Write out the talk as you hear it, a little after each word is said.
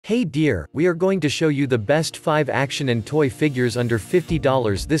Hey dear, we are going to show you the best 5 action and toy figures under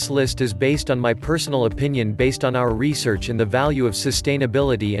 $50. This list is based on my personal opinion based on our research and the value of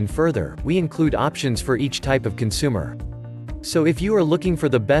sustainability, and further, we include options for each type of consumer. So if you are looking for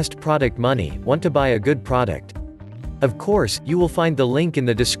the best product money, want to buy a good product, of course, you will find the link in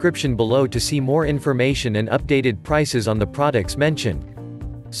the description below to see more information and updated prices on the products mentioned.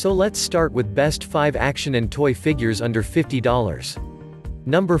 So let's start with best 5 action and toy figures under $50.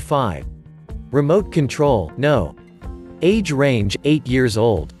 Number 5. Remote control, no. Age range, 8 years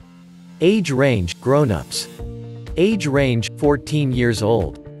old. Age range, grown-ups. Age range, 14 years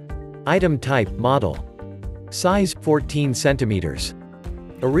old. Item type, model. Size, 14 centimeters.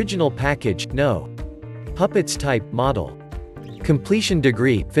 Original package, no. Puppets type, model. Completion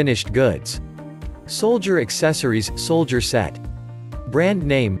degree, finished goods. Soldier accessories, soldier set. Brand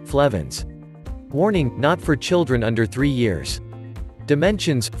name, Flevens. Warning, not for children under 3 years.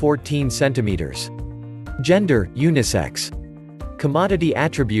 Dimensions, 14 centimeters. Gender, unisex. Commodity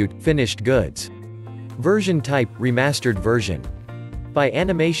attribute, finished goods. Version type, remastered version. By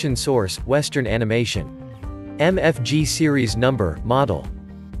animation source, Western animation. MFG series number, model.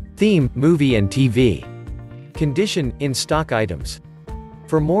 Theme, movie and TV. Condition, in stock items.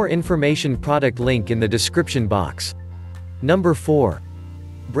 For more information, product link in the description box. Number 4.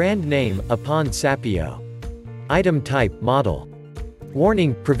 Brand name, Upon Sapio. Item type, model.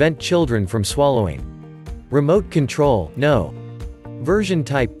 Warning, prevent children from swallowing. Remote control, no. Version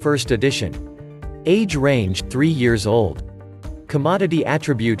type, first edition. Age range, 3 years old. Commodity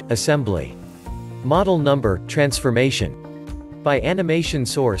attribute, assembly. Model number, transformation. By animation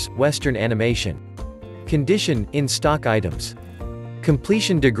source, Western animation. Condition, in stock items.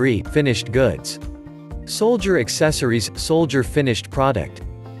 Completion degree, finished goods. Soldier accessories, soldier finished product.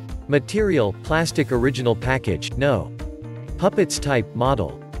 Material, plastic original package, no. Puppets type,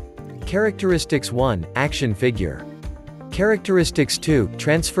 model. Characteristics 1, action figure. Characteristics 2,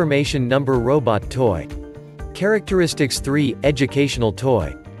 transformation number robot toy. Characteristics 3, educational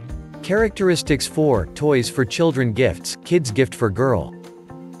toy. Characteristics 4, toys for children gifts, kids gift for girl.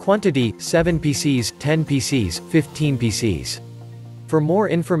 Quantity, 7 PCs, 10 PCs, 15 PCs. For more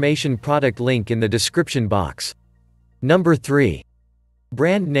information, product link in the description box. Number 3.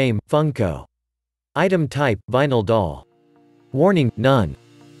 Brand name, Funko. Item type, vinyl doll. Warning, none.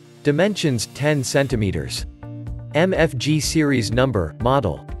 Dimensions, 10 centimeters. MFG series number,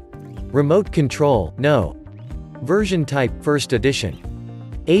 model. Remote control, no. Version type, first edition.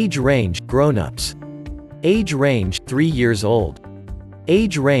 Age range, grown-ups. Age range, 3 years old.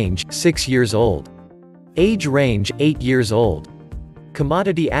 Age range, 6 years old. Age range, 8 years old.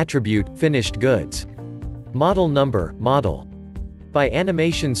 Commodity attribute, finished goods. Model number, model. By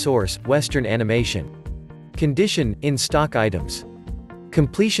animation source, Western animation. Condition, in stock items.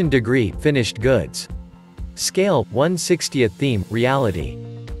 Completion degree, finished goods. Scale, 1/60th. Theme, reality.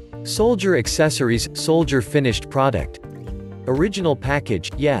 Soldier accessories, soldier finished product. Original package,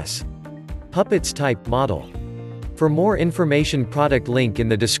 yes. Puppets type, model. For more information, product link in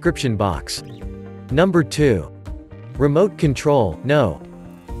the description box. Number 2. Remote control, no.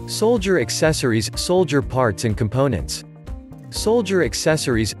 Soldier accessories, soldier parts and components. Soldier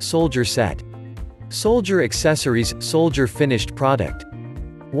accessories, soldier set. Soldier accessories, soldier finished product.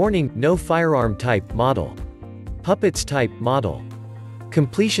 Warning, no firearm type, model. Puppets type, model.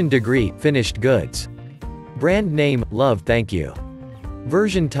 Completion degree, finished goods. Brand name, Love Thank You.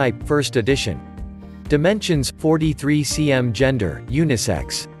 Version type, first edition. Dimensions, 43 cm. Gender,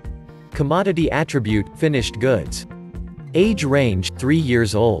 unisex. Commodity attribute, finished goods. Age range, 3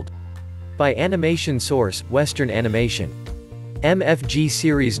 years old. By animation source, Western animation. MFG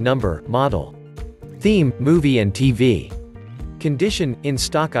series number, model. Theme, movie and TV. Condition, in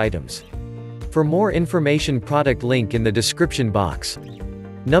stock items. For more information, product link in the description box.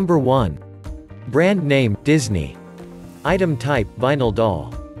 Number 1. Brand name, Disney. Item type, vinyl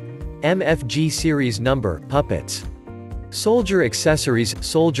doll. MFG series number, puppets. Soldier accessories,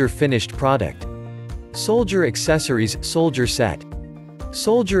 soldier finished product. Soldier accessories, soldier set.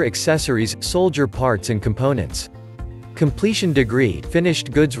 Soldier accessories, soldier parts and components. Completion degree,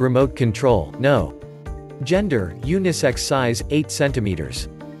 finished goods. Remote control, no. Gender, unisex. Size, 8 centimeters.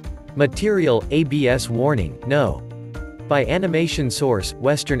 Material, ABS. Warning, no. By animation source,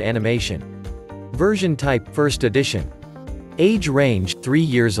 Western animation. Version type, first edition. Age range, 3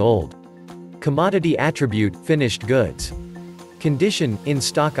 years old. Commodity attribute, finished goods. Condition, in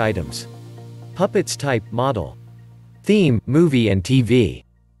stock items. Puppets type, model. Theme, movie and TV.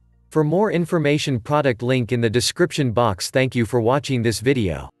 For more information, product link in the description box. Thank you for watching this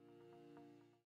video.